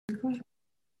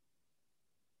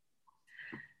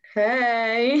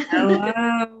Hey.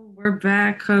 Hello, we're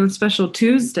back on Special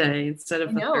Tuesday instead I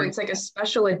of the know, third. it's like a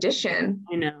special edition.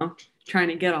 I know, trying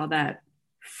to get all that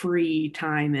free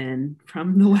time in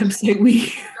from the website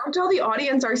we. Don't tell the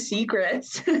audience our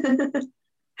secrets.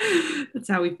 That's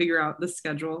how we figure out the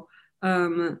schedule.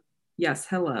 Um, yes,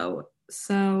 hello.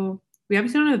 So we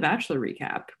obviously don't have a Bachelor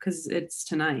recap because it's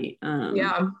tonight.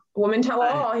 Yeah, woman tell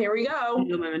But all. Here we go.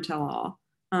 no women tell all.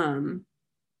 Um,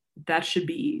 that should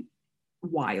be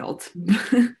wild.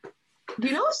 Do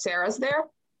you know if Sarah's there?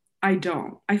 I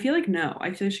don't. I feel like no.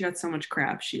 I feel like she got so much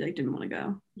crap. She like didn't want to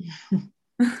go.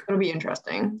 It'll be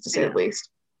interesting, to I say know. the least.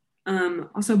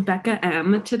 Also, Becca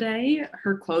M today,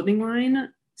 her clothing line,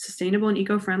 sustainable and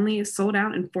eco-friendly, is sold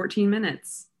out in 14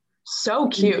 minutes. So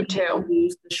And cute, I too.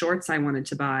 used the shorts I wanted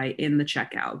to buy in the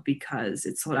checkout because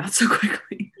it sold out so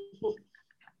quickly.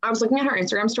 I was looking at her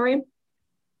Instagram story.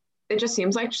 It just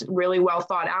seems like she's really well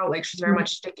thought out. Like she's very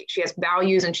much sticking, she has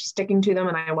values and she's sticking to them.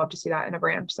 And I love to see that in a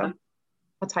brand. So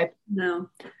that's hype. No,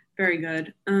 very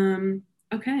good.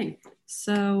 Okay,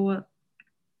 so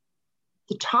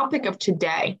The topic of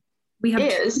today we have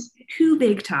is two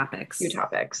big topics. two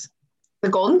topics. The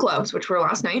Golden Globes, which were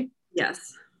last night,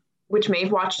 Yes. which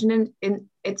Maeve watched in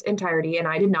its entirety, and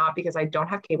I did not because I don't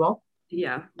have cable.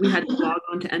 Yeah, we had to log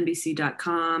on to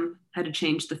NBC.com, had to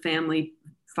change the family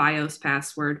FiOS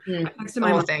password. I texted The my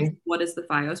whole mom, thing. what is the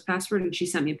FiOS password? And she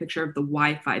sent me a picture of the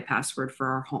Wi-Fi password for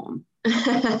our home.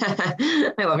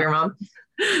 I love your mom.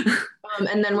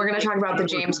 And then we're going to talk about the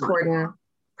James Corden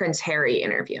Prince Harry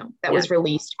interview that was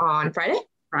released on Friday.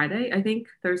 Friday, I think,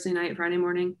 Thursday night, Friday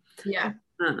morning. Yeah.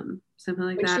 Something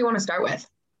like Which that. do you want to start with?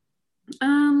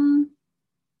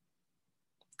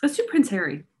 Let's do Prince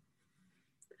Harry.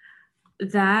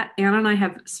 That Anna and I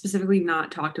have specifically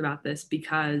not talked about this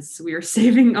because we are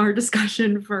saving our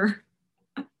discussion for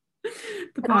the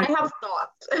podcast. I have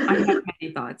thoughts. I have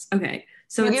many thoughts. Okay,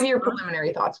 so you give your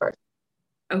preliminary thoughts first.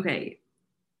 Okay.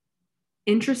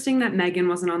 Interesting that Meghan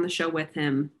wasn't on the show with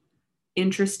him.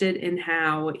 Interested in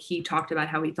how he talked about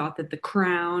how he thought that The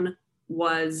Crown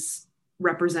was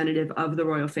representative of the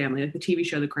royal family, like the TV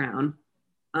show The Crown,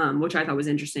 which I thought was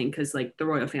interesting because like the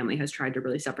royal family has tried to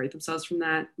really separate themselves from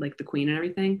that, like the Queen and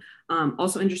everything.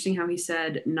 Also interesting how he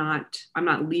said, I'm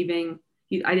not leaving.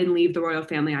 I didn't leave the royal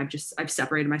family. I've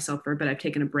separated myself for a bit. I've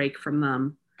taken a break from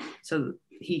them. So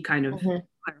he kind of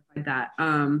clarified that.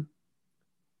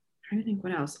 Trying to think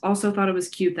what else. Also thought it was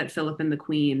cute that Philip and the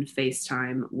Queen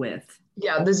FaceTime with.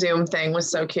 Yeah, the Zoom thing was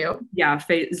so cute. Yeah,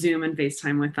 Zoom and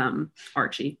FaceTime with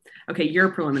Archie. Okay, your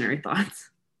preliminary thoughts.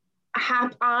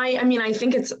 I mean, I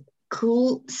think it's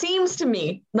cool. Seems to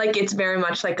me like it's very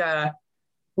much like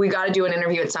we got to do an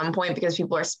interview at some point because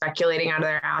people are speculating out of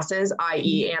their asses,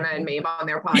 i.e. Anna and Maeve on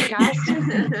their podcast.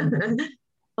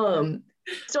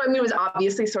 So I mean, it was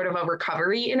obviously sort of a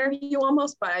recovery interview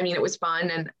almost, but I mean, it was fun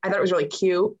and I thought it was really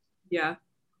cute. Yeah.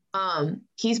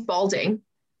 He's balding.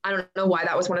 I don't know why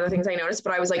that was one of the things I noticed,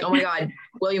 but I was like, oh my God,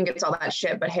 William gets all that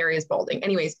shit, but Harry is balding.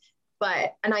 Anyways,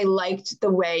 and I liked the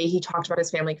way he talked about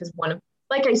his family because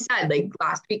like I said, like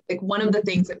last week, like one of the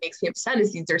things that makes me upset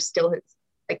is these are still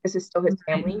this is still his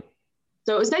family.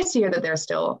 So it was nice to hear that they're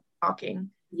still talking.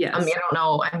 Yes. I mean, I don't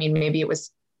know. I mean, maybe it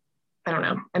was, I don't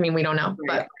know. I mean, we don't know,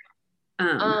 right. But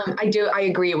I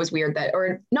agree. It was weird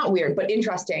or not weird, but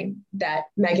interesting that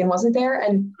Meghan wasn't there.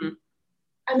 And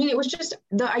I mean, it was just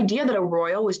the idea that a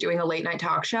royal was doing a late night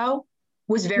talk show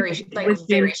was very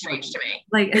strange to me.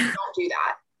 Like, don't do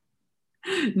that.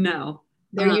 No.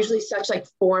 They're usually such like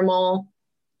formal,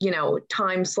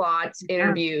 time slots,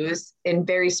 interviews in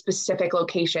very specific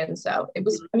locations. So it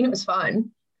was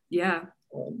fun. Yeah.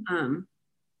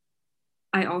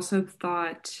 I also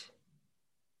thought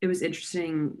it was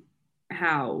interesting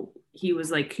how he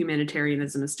was like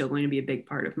humanitarianism is still going to be a big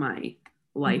part of my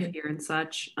life here and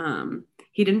such.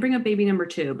 He didn't bring up baby number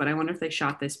 2, but I wonder if they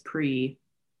shot this pre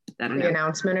that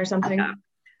announcement or something. Yeah.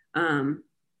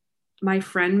 My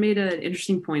friend made an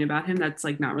interesting point about him that's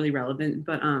like not really relevant,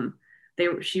 but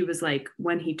she was like,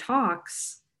 when he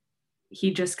talks,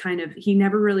 he just kind of he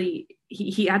never really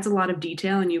he adds a lot of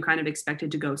detail and you kind of expect it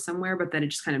to go somewhere, but then it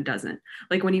just kind of doesn't.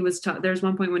 Like when he was there's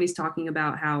one point when he's talking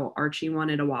about how Archie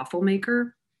wanted a waffle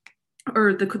maker,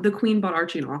 or the Queen bought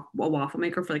Archie a waffle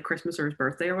maker for like Christmas or his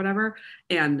birthday or whatever,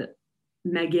 and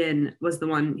Meghan was the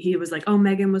one. He was like, oh,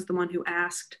 Meghan was the one who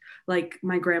asked like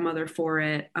my grandmother for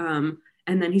it.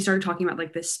 And then he started talking about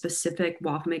like this specific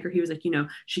waffle maker. He was like,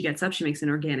 she gets up, she makes an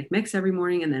organic mix every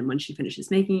morning. And then when she finishes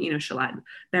making it, she'll add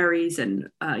berries and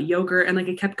yogurt. And like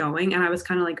it kept going. And I was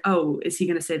kind of like, oh, is he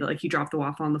going to say that like you dropped the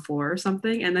waffle on the floor or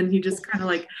something? And then he just kind of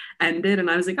like ended. And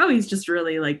I was like, oh, he's just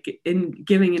really like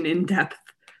giving an in-depth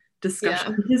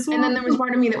discussion. And then there was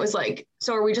part of me that was like,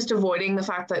 so are we just avoiding the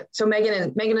fact that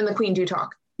Meghan and the Queen do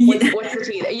talk? What's the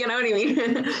tea? You know what I mean?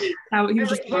 He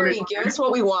was like, Harry, give us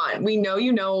what we want. We know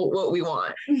you know what we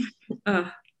want.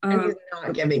 And he's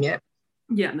not giving it.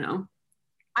 Yeah, no.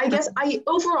 I guess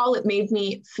overall it made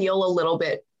me feel a little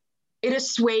bit, it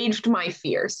assuaged my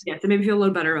fears. Yeah, it made me feel a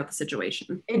little better about the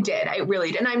situation. It did. I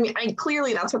really did. And I mean,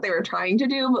 clearly that's what they were trying to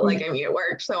do, but like, I mean, it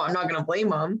worked. So I'm not going to blame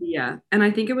them. Yeah. And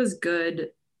I think it was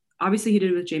good. Obviously he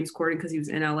did it with James Corden because he was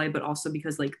in LA, but also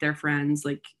because like they're friends,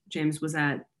 like James was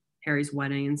at Harry's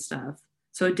wedding and stuff.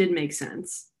 So it did make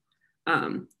sense.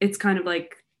 It's kind of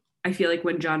like, I feel like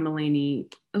when John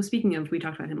Mulaney, speaking of, we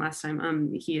talked about him last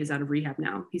time, he is out of rehab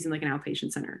now. He's in like an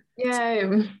outpatient center.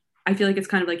 Yeah. I feel like it's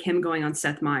kind of like him going on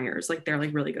Seth Meyers. Like they're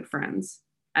like really good friends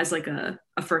as like a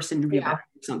first interview or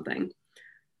something.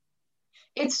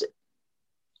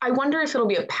 I wonder if it'll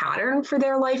be a pattern for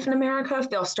their life in America,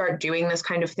 if they'll start doing this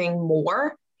kind of thing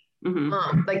more.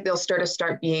 Mm-hmm. Like they'll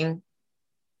start being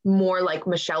more like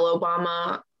Michelle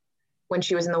Obama when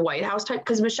she was in the White House type,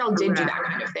 because Michelle did do that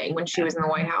kind of thing when she was in the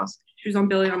White House. She was on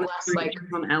Billy on the Street, like she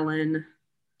was on Ellen.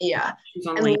 Yeah. She was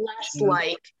on and less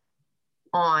like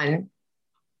on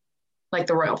like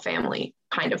the royal family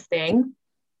kind of thing.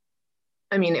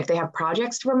 I mean, if they have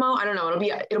projects to promote, I don't know.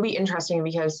 It'll be interesting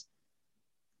because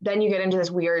then you get into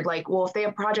this weird, like, well, if they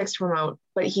have projects to promote,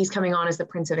 but he's coming on as the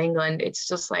Prince of England, it's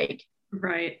just like,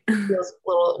 right. Feels a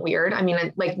little weird. I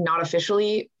mean, like not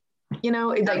officially, you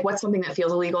know, it's like what's something that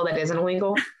feels illegal that isn't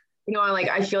illegal? You know, like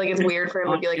I feel like it's weird for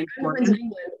him to be like, I'm the Prince of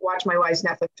England, watch my wife's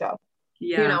Netflix show.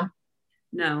 Yeah. You know?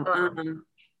 No.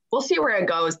 We'll see where it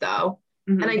goes though.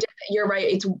 Mm-hmm. And you're right.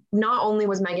 It's not only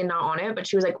was Meghan not on it, but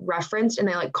she was like referenced and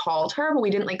they like called her, but we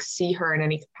didn't like see her in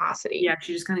any capacity. Yeah,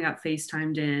 she just kind of got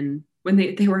FaceTimed in when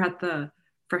they were at the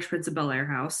Fresh Prince of Bel-Air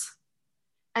house.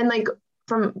 And like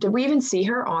did we even see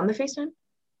her on the FaceTime?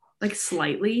 Like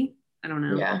slightly. I don't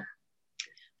know. Yeah.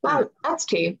 Wow, that's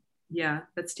tea. Yeah,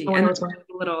 that's tea. And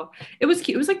it was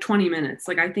cute. It was like 20 minutes.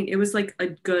 Like I think it was like a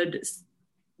good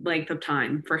length of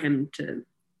time for him to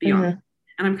be on.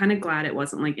 And I'm kind of glad it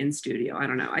wasn't like in studio. I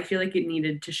don't know. I feel like it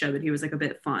needed to show that he was like a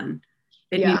bit fun.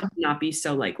 It needed to not be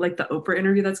so like the Oprah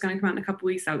interview that's going to come out in a couple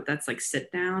weeks. That's like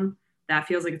sit down. That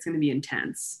feels like it's going to be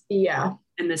intense. Yeah.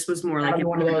 And this was more like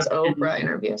one of those Oprah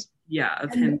interviews. Yeah,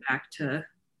 of him back to.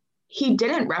 He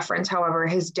didn't reference, however,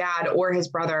 his dad or his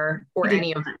brother or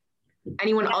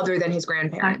anyone other than his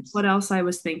grandparents. That's what else I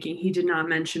was thinking. He did not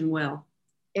mention Will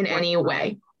in any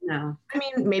way. No. I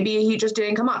mean, maybe he just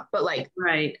didn't come up, but like.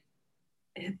 Right.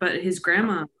 But his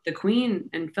grandma, the Queen,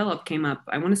 and Philip came up,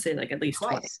 I want to say like at least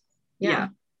twice. Yeah.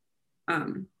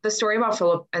 The story about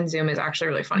Philip and Zoom is actually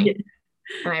really funny. Yeah.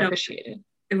 And I appreciate it.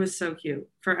 It was so cute.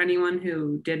 For anyone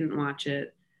who didn't watch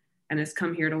it and has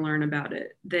come here to learn about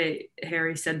it,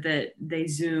 Harry said that they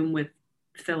Zoom with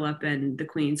Philip and the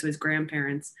Queen, so his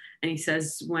grandparents, and he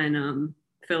says when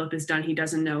Philip is done, he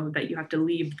doesn't know that you have to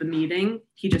leave the meeting.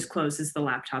 He just closes the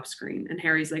laptop screen. And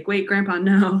Harry's like, wait, Grandpa,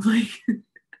 no. Like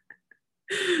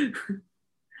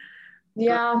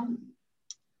yeah.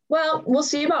 Well, we'll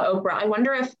see about Oprah. I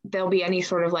wonder if there'll be any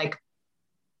sort of like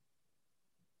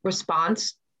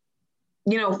response.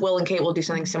 You know, if Will and Kate will do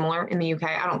something similar in the UK.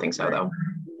 I don't think so though.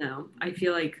 No, I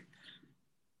feel like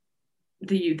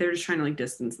they're just trying to like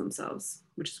distance themselves,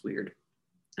 which is weird.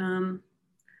 And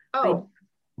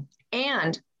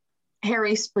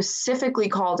Harry specifically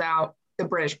called out the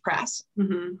British press.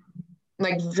 Mm-hmm.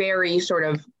 Like very sort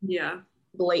of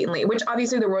blatantly, which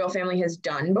obviously the royal family has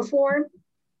done before,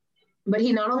 but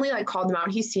he not only like called them out,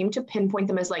 he seemed to pinpoint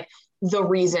them as like the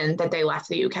reason that they left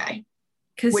the UK,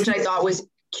 which I thought was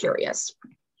curious.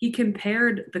 He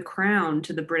compared The Crown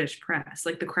to the British press,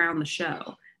 like The Crown, the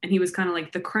show. And he was kind of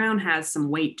like, The Crown has some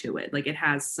weight to it. Like it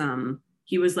has some,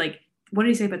 he was like, what did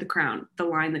he say about The Crown? The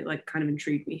line that like kind of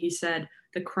intrigued me. He said,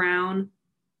 The Crown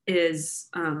is,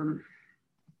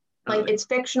 like it's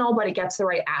fictional, but it gets the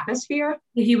right atmosphere.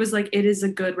 He was like, it is a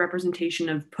good representation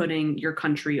of putting your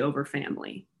country over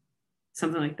family.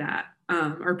 Something like that.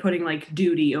 Or putting like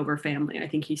duty over family, I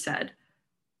think he said.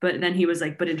 But then he was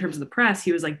like, but in terms of the press,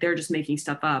 he was like, they're just making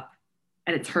stuff up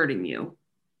and it's hurting you.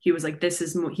 He was like,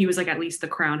 he was like, at least The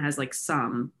Crown has like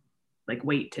some like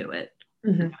weight to it.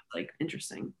 Mm-hmm. Like,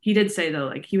 interesting. He did say though,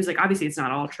 like, he was like, obviously it's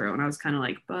not all true. And I was kind of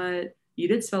like, but you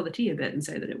did spill the tea a bit and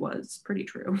say that it was pretty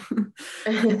true.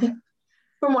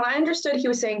 From what I understood, he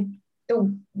was saying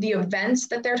the events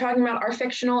that they're talking about are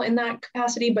fictional in that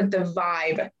capacity, but the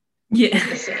vibe is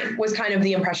the same, was kind of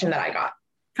the impression that I got.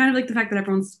 Kind of like the fact that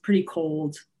everyone's pretty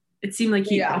cold. It seemed like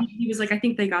he was like, I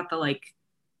think they got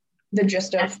the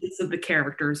gist of the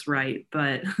characters right,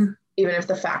 but even if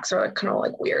the facts are like kind of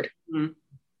like weird. Mm-hmm.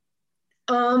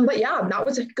 But yeah, that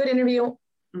was a good interview.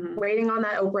 Mhm. Waiting on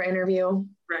that Oprah interview.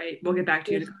 Right. We'll get back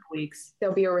to you in a couple weeks.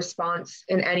 There'll be a response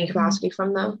in any capacity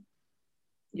from the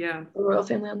royal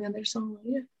family on the other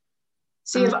side.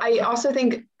 See, if I also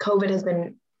think COVID has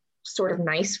been sort of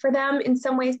nice for them in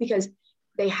some ways because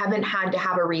they haven't had to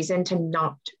have a reason to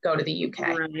not go to the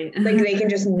UK. Right. Like they can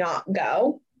just not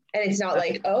go. And it's not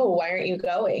like, oh, why aren't you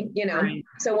going? You know? Right.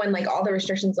 So when like all the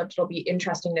restrictions lift, it'll be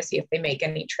interesting to see if they make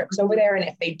any trips over there. And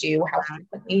if they do, how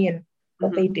frequently and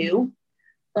what they do.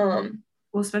 Well,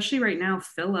 especially right now,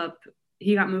 Philip,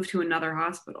 he got moved to another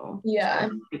hospital. Yeah.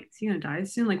 So, like, is he gonna die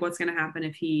soon? Like, what's gonna happen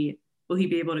if will he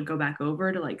be able to go back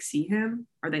over to like see him?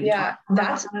 Are they? Yeah,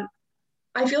 that's.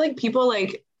 I feel like people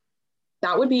like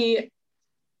that would be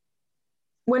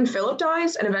when Philip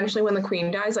dies, and eventually when the Queen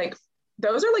dies. Like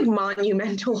those are like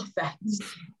monumental events,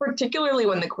 particularly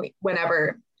when the Queen,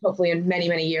 whenever, hopefully in many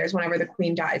many years, whenever the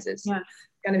Queen dies, is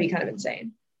gonna be kind of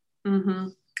insane. Mm-hmm.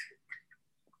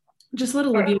 Just let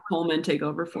Olivia Colman take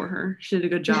over for her. She did a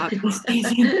good job this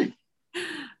season.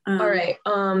 All right.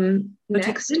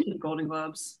 Next, into the Golden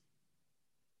Globes.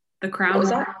 The Crown. What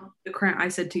was that? The Crown. I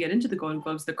said to get into the Golden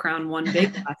Globes. The Crown won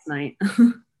big last night.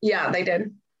 Yeah, they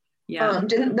did. Yeah.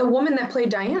 Didn't the woman that played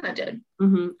Diana did?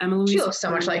 Mm-hmm. Emily. She looks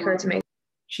so much like her to me.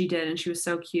 She did, and she was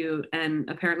so cute. And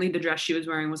apparently, the dress she was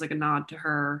wearing was like a nod to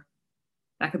her.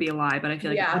 That could be a lie, but I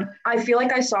feel like I feel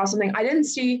like I saw something.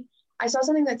 I saw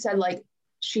something that said like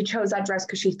she chose that dress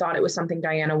because she thought it was something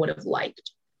Diana would have liked.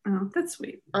 Oh, that's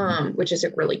sweet. Which is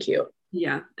really cute.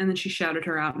 Yeah. And then she shouted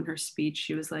her out in her speech.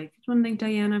 She was like, I want to thank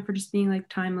Diana for just being like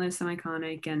timeless and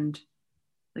iconic and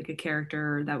like a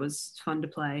character that was fun to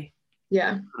play.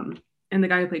 Yeah. And the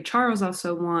guy who played Charles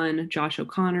also won, Josh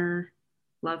O'Connor.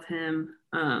 Love him.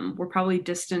 We're probably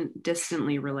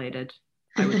distantly related.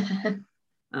 I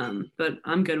would, but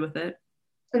I'm good with it.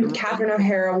 And Catherine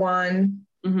O'Hara won.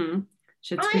 Mm-hmm.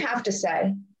 I have to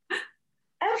say,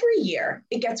 every year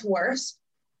it gets worse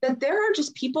that there are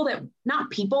just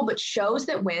but shows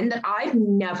that win that I've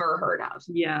never heard of.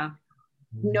 Yeah.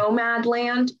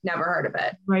 Nomadland, never heard of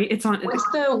it. Right. It's on. What's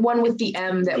the one with the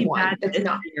M that won? It's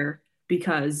not here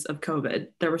because of COVID.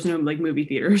 There was no like movie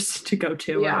theaters to go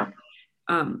to. Yeah.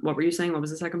 What were you saying? What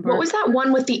was the second part? What was that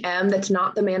one with the M that's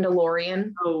not the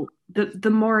Mandalorian? Oh, the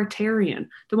Mauritanian.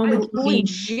 The one with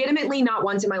legitimately not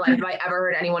once in my life have I ever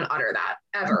heard anyone utter that.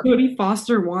 Ever. Jodie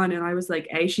Foster won, and I was like,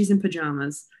 A, she's in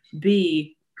pajamas.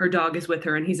 B, her dog is with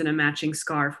her and he's in a matching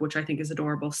scarf, which I think is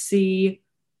adorable. C,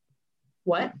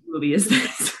 what movie is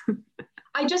this?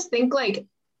 I just think like,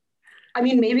 I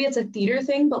mean, maybe it's a theater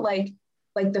thing, but like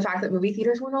the fact that movie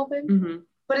theaters weren't open. Mm-hmm.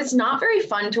 But it's not very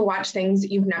fun to watch things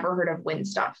that you've never heard of win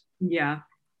stuff. Yeah.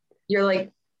 You're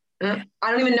like, I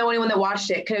don't even know anyone that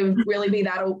watched it. Could it really be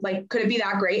that, like, could it be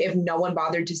that great if no one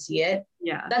bothered to see it?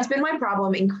 Yeah. That's been my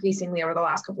problem increasingly over the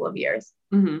last couple of years.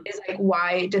 Mm-hmm. Is like,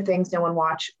 why do things no one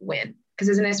watch win? Because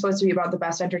isn't it supposed to be about the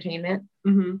best entertainment?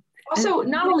 Mm-hmm. Also,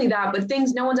 not only that, but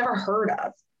things no one's ever heard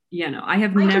of. Yeah, no, I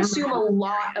never consume a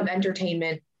lot of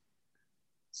entertainment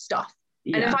stuff.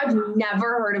 Yeah. And if I've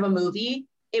never heard of a movie,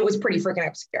 it was pretty freaking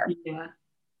obscure. Yeah.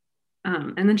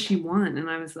 And then she won, and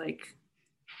I was like,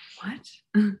 what?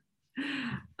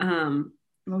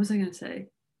 What was I gonna say?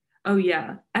 Oh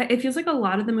yeah. It feels like a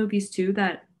lot of the movies too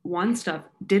that won stuff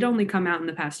did only come out in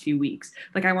the past few weeks.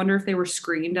 Like I wonder if they were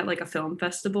screened at like a film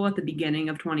festival at the beginning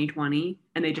of 2020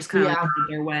 and they just kind of like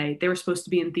made their way. They were supposed to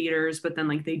be in theaters, but then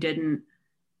like it didn't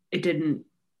didn't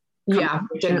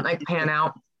like pan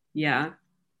out. Yeah.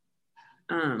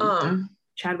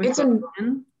 Chadwick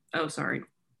oh sorry.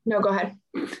 No, go ahead.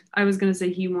 I was gonna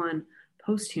say he won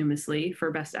posthumously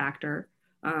for Best Actor.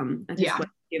 And his wife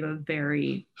gave a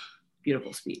very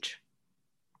beautiful speech.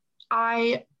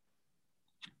 My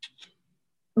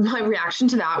reaction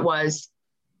to that was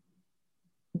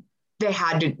they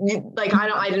had to like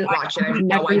I didn't watch it. I have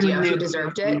no idea if he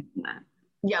deserved it.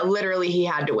 Yeah, literally he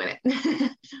had to win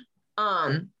it.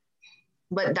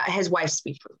 But his wife's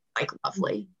speech was like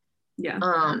lovely. Yeah.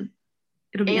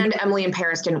 And Emily in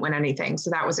Paris didn't win anything, so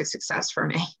that was a success for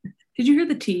me. Did you hear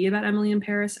the tea about Emily in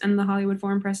Paris and the Hollywood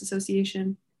Foreign Press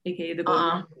Association, aka the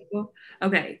Golden People?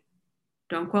 Okay,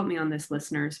 don't quote me on this,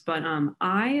 listeners, but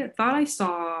I thought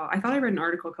I read an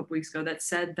article a couple weeks ago that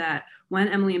said that when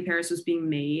Emily in Paris was being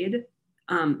made,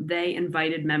 they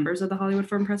invited members of the Hollywood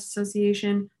Foreign Press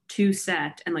Association to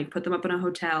set and like put them up in a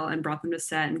hotel and brought them to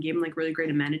set and gave them like really great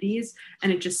amenities,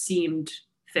 and it just seemed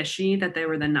fishy that they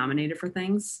were then nominated for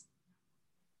things.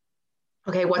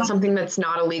 Okay, what's something that's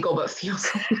not illegal but feels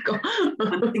illegal?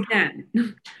 Once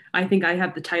again, I think I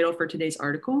have the title for today's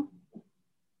article.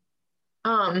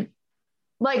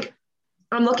 Like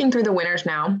I'm looking through the winners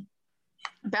now,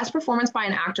 Best performance by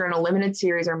an actor in a limited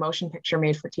series or motion picture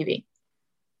made for TV.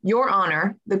 Your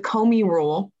Honor, The Comey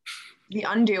Rule, The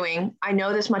Undoing, I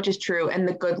Know This Much Is True, and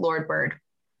The Good Lord Bird.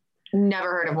 Never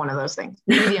heard of one of those things.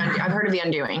 Maybe I've heard of The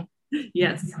Undoing.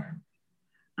 Yes.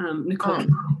 Nicole.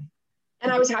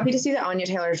 And I was happy to see that Anya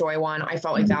Taylor-Joy won. I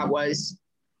felt like that was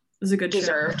a good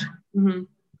deserved. Mm-hmm.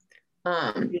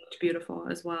 It looked beautiful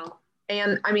as well.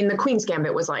 And I mean, The Queen's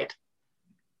Gambit was like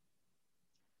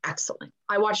excellent.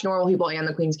 I watched Normal People and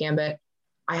The Queen's Gambit.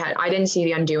 I didn't see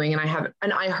The Undoing, and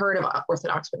I heard of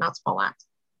Orthodox but not Small Axe.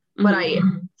 But I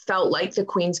felt like The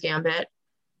Queen's Gambit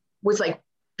was like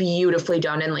beautifully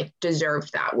done and like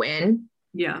deserved that win.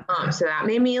 Yeah. So that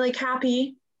made me like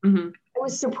happy. I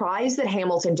was surprised that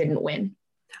Hamilton didn't win.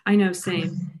 I know,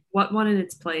 same. What won in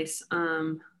its place?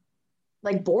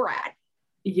 Like Borat.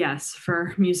 Yes,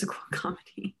 for musical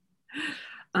comedy.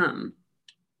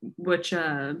 Which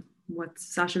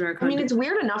what's Sacha Baron Cohen? I mean, it's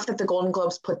weird enough that the Golden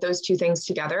Globes put those two things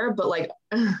together, but like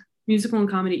musical and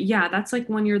comedy. Yeah, that's like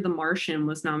one year The Martian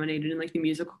was nominated in like the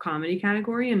musical comedy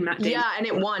category, and Matt Damon. Yeah, and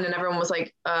it won, and everyone was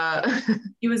like,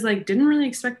 He was like, didn't really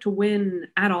expect to win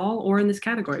at all or in this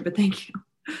category, but thank you.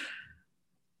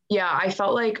 Yeah, I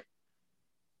feel like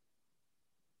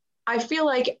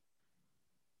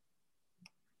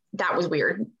that was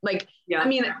weird. Like, yeah. I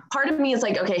mean, part of me is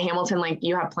like, okay, Hamilton, like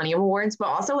you have plenty of awards, but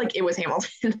also like it was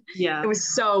Hamilton. Yeah. It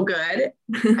was so good.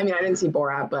 I mean, I didn't see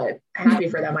Borat, but happy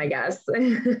for them, I guess.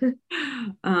 There's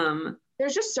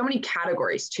just so many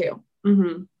categories too.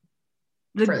 The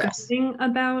good thing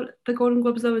about the Golden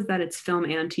Globes though is that it's film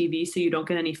and TV, so you don't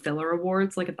get any filler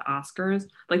awards like at the Oscars.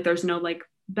 Like there's no like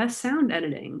best sound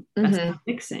editing, best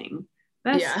mixing.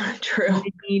 Best true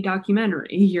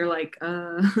documentary. You're like,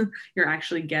 you're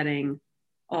actually getting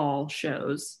all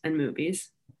shows and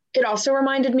movies. It also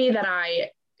reminded me that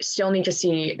I still need to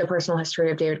see The Personal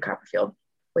History of David Copperfield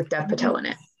with Dev Patel in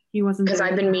it. He wasn't, because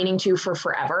I've been meaning to for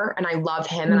forever, and I love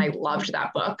him, and I loved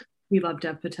that book. We love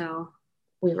Dev Patel.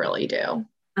 We really do.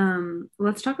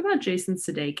 Let's talk about Jason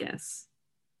Sudeikis,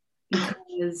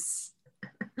 because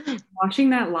watching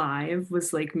that live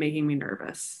was like making me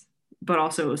nervous, but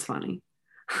also it was funny.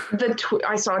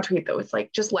 I saw a tweet that was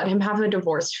like, just let him have a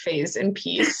divorced phase in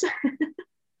peace.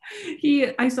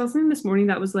 I saw something this morning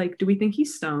that was like, do we think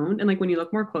he's stoned? And like when you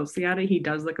look more closely at it, he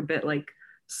does look a bit like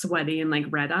sweaty and like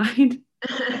red-eyed.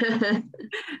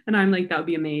 And I'm like, that would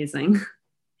be amazing.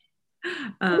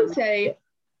 I would say,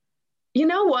 you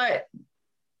know what?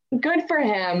 Good for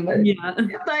him. Yeah.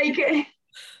 Like,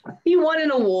 he won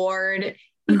an award.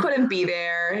 He couldn't be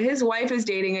there. His wife is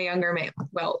dating a younger man.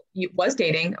 Well, he was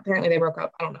dating. Apparently they broke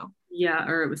up. I don't know. Yeah,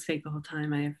 or it was fake the whole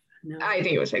time. I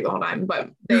think it was fake the whole time, but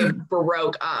they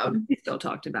broke up. He still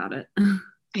talked about it.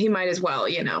 He might as well,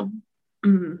 you know.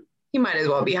 He might as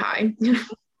well be high.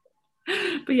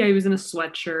 But yeah, he was in a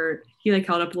sweatshirt. He like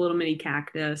held up a little mini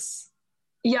cactus.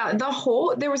 Yeah,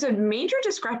 there was a major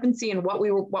discrepancy in what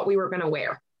we were gonna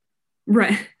wear.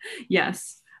 Right.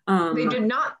 Yes. They did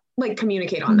not like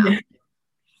communicate on that.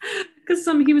 Because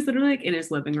he was literally like in his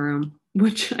living room,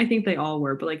 which I think they all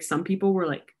were, but like some people were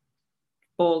like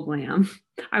full glam.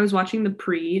 I was watching the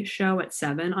pre-show at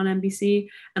 7 on NBC,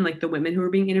 and like the women who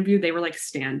were being interviewed, they were like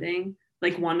standing.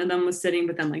 Like one of them was sitting,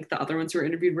 but then like the other ones who were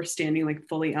interviewed were standing like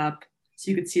fully up,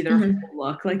 so you could see their whole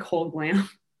look, like whole glam.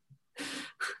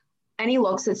 Any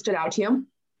looks that stood out to you?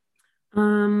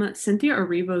 Cynthia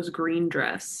Erivo's green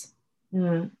dress. I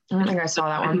don't think I saw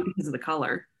that one because of the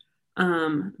color.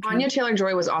 Anya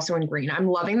Taylor-Joy was also in green. I'm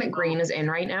loving that green is in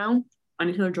right now.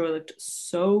 Anya Taylor-Joy looked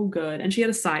so good, and she had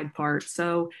a side part.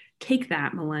 So take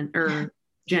that,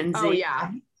 Gen Z. Oh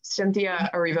yeah, Cynthia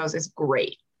Erivo's is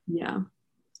great. Yeah,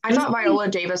 I thought Viola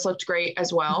Davis looked great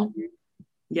as well.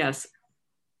 Yes.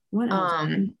 What else?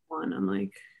 I'm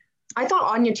like, I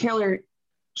thought Anya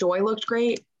Taylor-Joy looked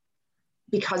great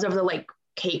because of the like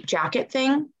cape jacket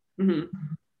thing.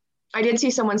 I did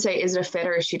see someone say, is it a fit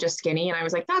or is she just skinny? And I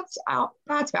was like, that's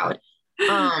valid.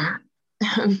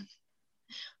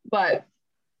 But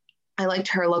I liked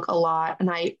her look a lot. And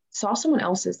I saw someone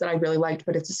else's that I really liked,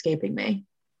 but it's escaping me.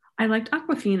 I liked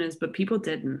Awkwafina's, but people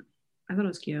didn't. I thought it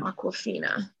was cute.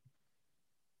 Awkwafina.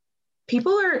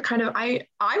 People are kind of, I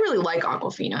really like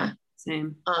Awkwafina.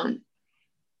 Same.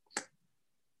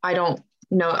 I don't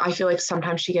know. I feel like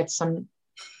sometimes she gets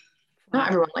not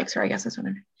everyone likes her, I guess that's what I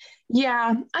mean.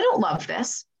 Yeah, I don't love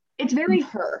this. It's very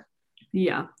her.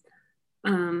 Yeah.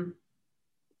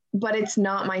 But it's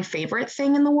not my favorite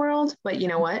thing in the world. But you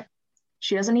know what?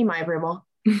 She doesn't need my approval.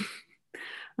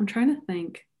 I'm trying to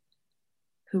think.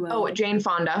 Who else? Oh, Jane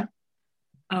Fonda.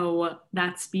 Oh,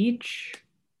 that speech.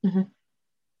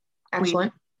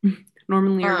 Excellent.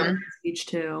 Norman Lear speech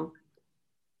too.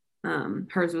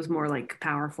 Hers was more like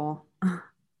powerful.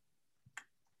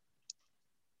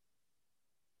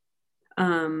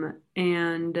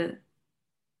 And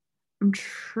I'm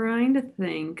trying to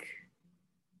think.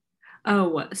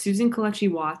 Oh, Susan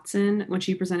Kelechi Watson, when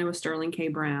she presented with Sterling K.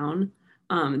 Brown,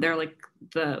 they're like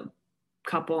the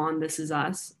couple on This Is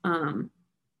Us.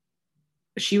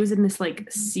 She was in this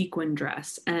like sequin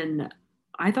dress, and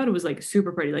I thought it was like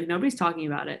super pretty. Like nobody's talking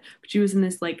about it, but she was in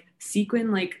this like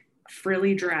sequin like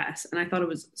frilly dress, and I thought it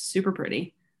was super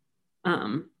pretty.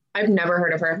 I've never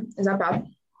heard of her. Is that bad?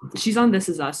 She's on This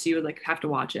Is Us, so you would like have to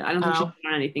watch it. I don't think she's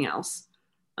on anything else.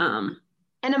 And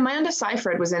Amanda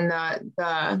Seyfried was in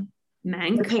the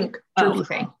Mank, pink droopy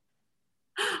thing.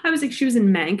 I was like, she was in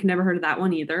Mank. Never heard of that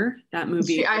one either. That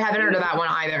movie. I haven't heard of that one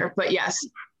either, but yes.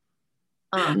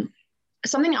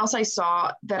 Something else I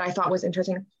saw that I thought was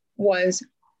interesting was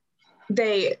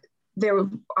they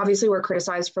obviously were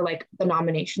criticized for like the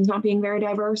nominations not being very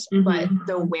diverse, but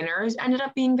the winners ended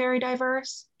up being very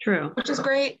diverse. True. Which is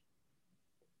great.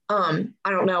 I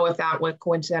don't know if that was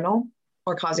coincidental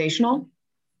or causational.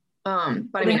 But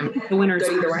I mean, the winners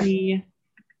either way.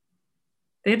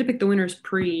 They had to pick the winners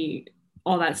pre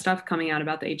all that stuff coming out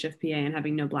about the HFPA and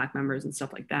having no Black members and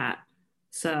stuff like that.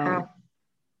 So,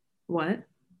 what?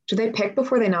 Do they pick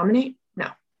before they nominate? No.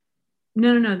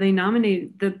 They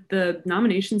nominate the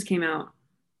nominations came out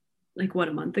like what,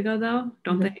 a month ago though,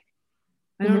 don't they?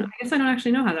 I don't know. I guess I don't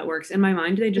actually know how that works. In my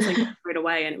mind, they just like right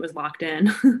away and it was locked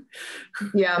in.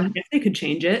 Yeah. If they could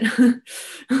change it.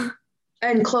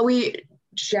 And Chloe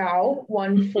Zhao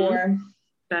won for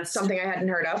best something I hadn't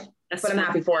heard of, but I'm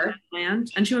happy for her. And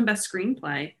she won best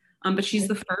screenplay. But she's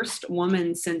the first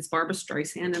woman since Barbra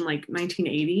Streisand in like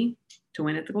 1980 to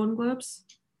win at the Golden Globes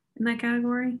in that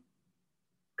category.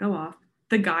 Go off.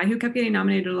 The guy who kept getting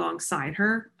nominated alongside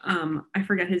her, I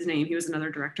forget his name. He was another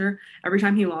director. Every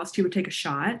time he lost, he would take a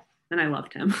shot, and I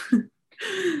loved him.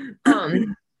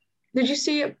 Did you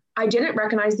see? I didn't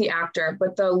recognize the actor,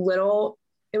 but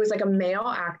it was like a male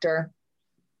actor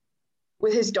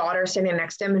with his daughter standing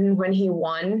next to him, and when he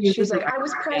won, she was like, "I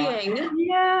was praying."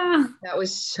 Yeah, that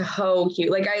was so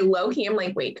cute. Like I low-key, I'm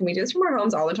like, wait, can we do this from our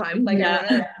homes all the time? Like,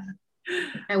 yeah.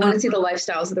 I want to see the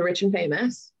lifestyles of the rich and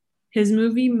famous. His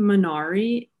movie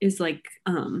Minari is like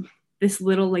this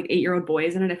little like 8-year-old boy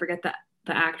is in it. I forget the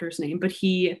actor's name, but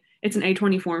it's an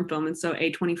A24 film, and so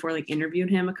A24 like interviewed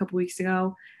him a couple weeks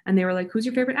ago, and they were like, "Who's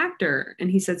your favorite actor?"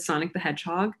 And he said Sonic the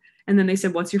Hedgehog, and then they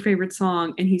said, "What's your favorite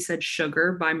song?" And he said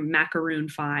Sugar by Macaroon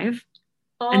 5.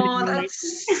 Oh,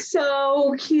 that's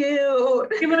so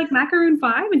cute. They were like Macaroon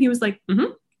 5, and he was like,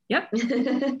 "Yep."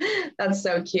 That's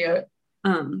so cute.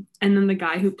 And then the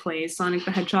guy who plays Sonic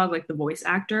the Hedgehog, like the voice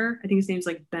actor, I think his name's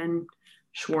like Ben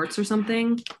Schwartz or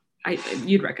something.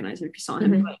 You'd recognize him if you saw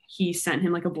him. But he sent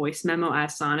him like a voice memo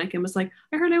as Sonic and was like,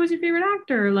 "I heard I was your favorite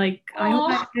actor. Like,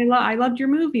 I loved your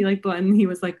movie." Like, but and he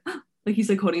was like, like he's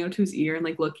like holding up to his ear and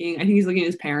like looking. I think he's looking at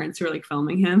his parents who are like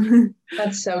filming him.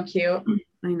 That's so cute.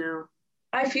 I know.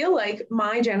 I feel like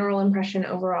my general impression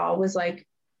overall was like,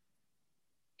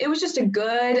 it was just a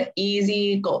good,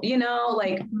 easy goal. You know,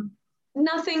 like.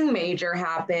 Nothing major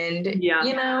happened. Yeah.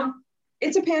 You know,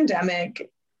 it's a pandemic.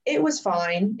 It was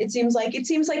fine. It seems like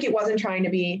it wasn't trying to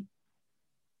be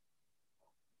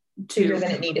bigger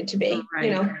than it needed to be.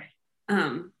 Right. You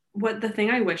know. What the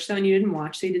thing I wish though, and you didn't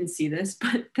watch, so you didn't see this,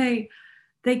 but they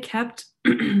kept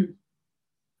when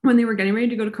they were getting ready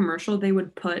to go to commercial, they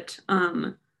would put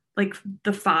like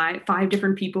the five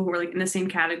different people who were like in the same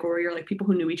category or like people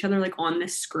who knew each other like on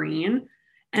this screen.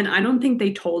 And I don't think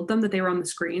they told them that they were on the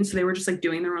screen. So they were just like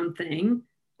doing their own thing.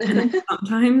 And then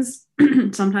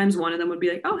sometimes one of them would be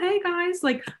like, "Oh, hey guys."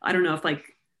 Like, I don't know if like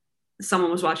someone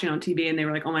was watching on TV and they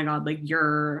were like, "Oh my God, like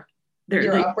you're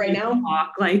like, up right now."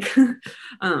 Talk. Like,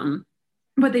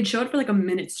 but they'd show it for like a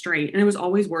minute straight. And it was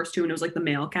always worse too. And it was like the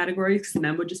male categories because the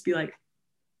men would just be like,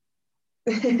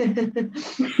 it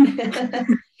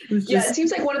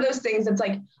seems like one of those things that's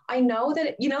like, I know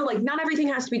that, you know, like not everything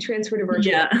has to be transferred to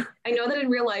virtual. Yeah. I know that in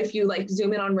real life you like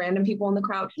zoom in on random people in the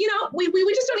crowd. You know, we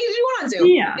just don't need to do it on Zoom.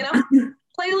 Yeah. You know,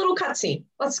 play a little cutscene.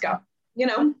 Let's go. You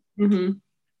know?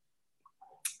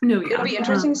 No, yeah. It'll be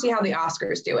interesting to see how the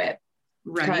Oscars do it.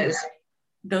 Right. Because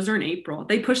those are in April.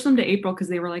 They pushed them to April because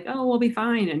they were like, "Oh, we'll be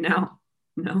fine." And now,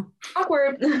 no.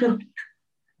 Awkward.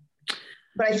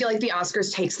 But I feel like the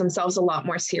Oscars takes themselves a lot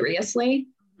more seriously.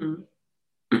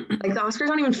 Like the Oscars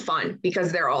aren't even fun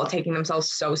because they're all taking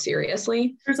themselves so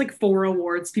seriously. There's like 4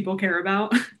 awards people care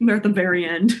about. They're at the very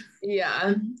end.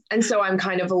 Yeah. And so I'm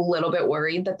kind of a little bit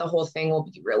worried that the whole thing will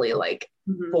be really like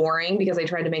boring because I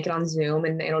tried to make it on Zoom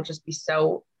and it'll just be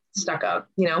so stuck up,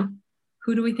 you know?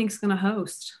 Who do we think's going to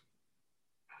host?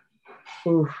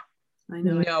 Ooh, I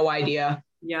know. No idea.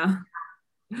 Yeah.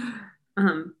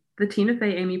 The Tina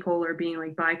Fey, Amy Poehler being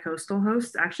like bi-coastal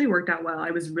hosts actually worked out well.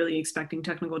 I was really expecting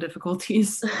technical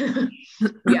difficulties.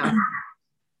 Yeah.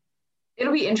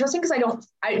 It'll be interesting because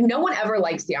no one ever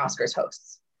likes the Oscars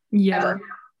hosts. Yeah. Ever.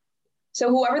 So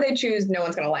whoever they choose, no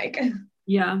one's going to like.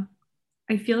 Yeah.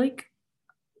 I feel like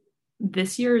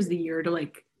this year is the year to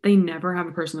like, they never have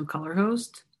a person of color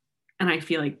host. And I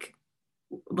feel like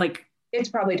it's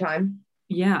probably time.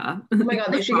 Yeah. Oh my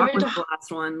God, they should give it to the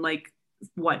last one. Like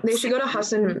what? They should go to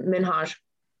Hasan Minhaj.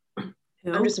 Who?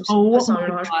 I'm just obsessed with Hasan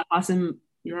Minhaj. Hasan.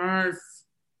 Yes.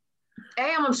 A,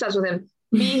 I'm obsessed with him.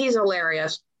 B, he's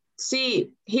hilarious. C,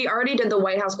 he already did the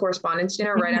White House Correspondents'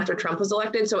 Dinner right after Trump was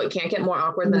elected, so it can't get more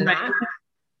awkward than that.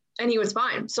 And he was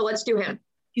fine. So let's do him.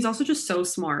 He's also just so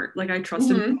smart. Like, I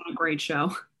trust him on a great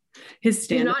show. His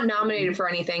stand. He's not nominated for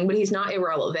anything, but he's not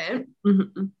irrelevant.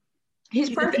 Mm-hmm.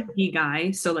 He's perfect. A TV guy.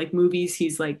 So like movies,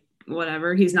 he's like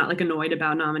whatever. He's not like annoyed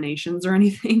about nominations or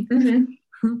anything.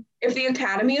 Mm-hmm. If the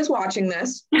Academy is watching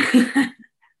this,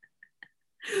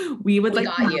 we would like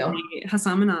got you,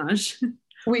 Hasan Minhaj.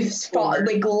 We've solved,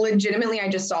 like, legitimately, I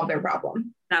just solved their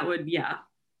problem. That would, yeah.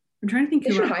 I'm trying to think.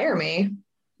 They should hire me.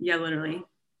 Yeah, literally.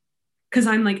 Because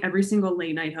I'm like, every single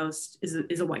late night host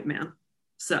is a white man.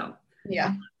 So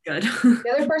yeah, good.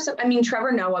 The other person, I mean,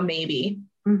 Trevor Noah, maybe.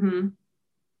 Mm-hmm.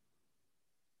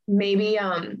 Maybe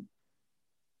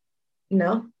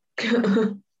no.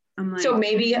 I'm like, so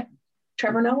maybe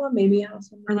Trevor Noah, maybe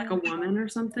or like a woman or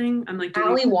something. I'm like,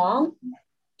 Ali Wong.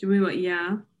 Do we what?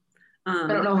 Yeah. I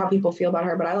don't know how people feel about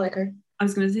her, but I like her. I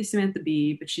was gonna say Samantha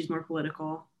Bee, but she's more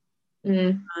political.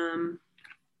 I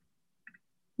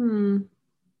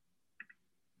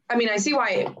mean, I see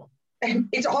why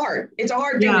it's hard. It's a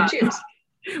hard thing to choose.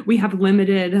 We have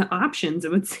limited options,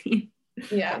 it would seem.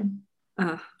 Yeah.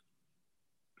 But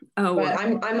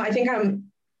I think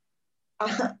I'm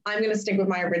gonna stick with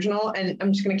my original, and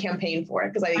I'm just gonna campaign for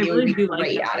it because I think you would be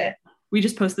great at it. We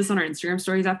just post this on our Instagram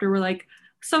stories after we're like,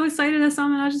 so excited that Hasan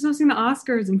Minhaj is hosting the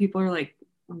Oscars, and people are like,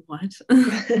 what?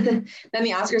 Then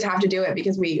the Oscars have to do it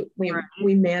because we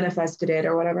manifested it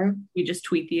or whatever. We just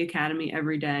tweet the Academy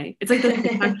every day. It's like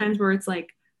the times where it's like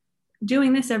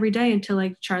doing this every day until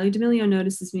like Charli D'Amelio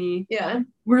notices me. Yeah.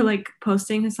 We're like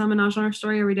posting Hasan Minhaj on our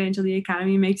story every day until the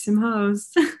Academy makes him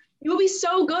host. You'll be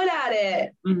so good at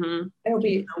it. Mm-hmm. It'll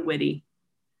be so witty.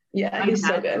 Yeah, he's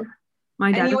so good.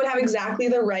 My dad, and he would have exactly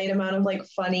the right amount of like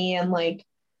funny and like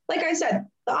I said,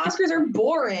 the Oscars are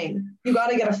boring. You got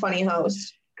to get a funny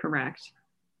host. Correct.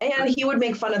 And he would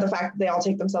make fun of the fact that they all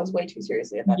take themselves way too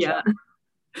seriously at that show.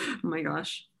 Oh my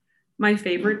gosh. My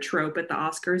favorite trope at the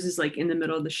Oscars is like in the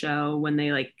middle of the show when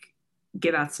they like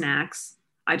give out snacks.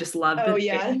 I just love that. Oh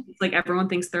yeah. It's like everyone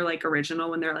thinks they're like original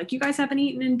when they're like, you guys haven't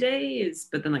eaten in days.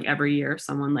 But then like every year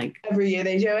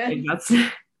they do it. Out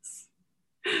snacks.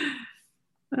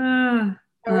 All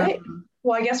right.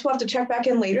 Well, I guess we'll have to check back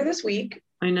in later this week.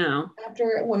 I know.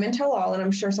 After Women Tell All, and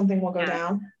I'm sure something will go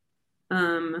down.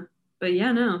 But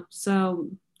yeah, no. So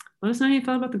let us know how you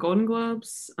felt about the Golden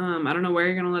Globes. I don't know where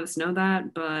you're gonna let us know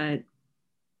that, but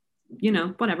you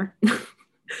know, whatever.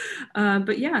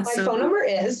 But yeah. My phone number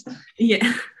is.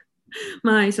 Yeah.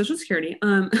 My social security.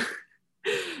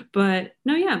 But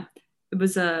no, yeah. It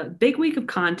was a big week of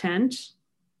content.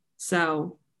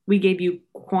 So we gave you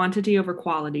quantity over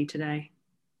quality today.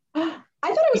 I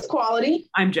thought it was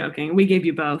quality. I'm joking. We gave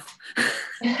you both.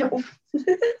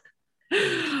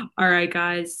 All right,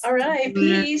 guys. All right.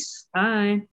 Peace. Bye.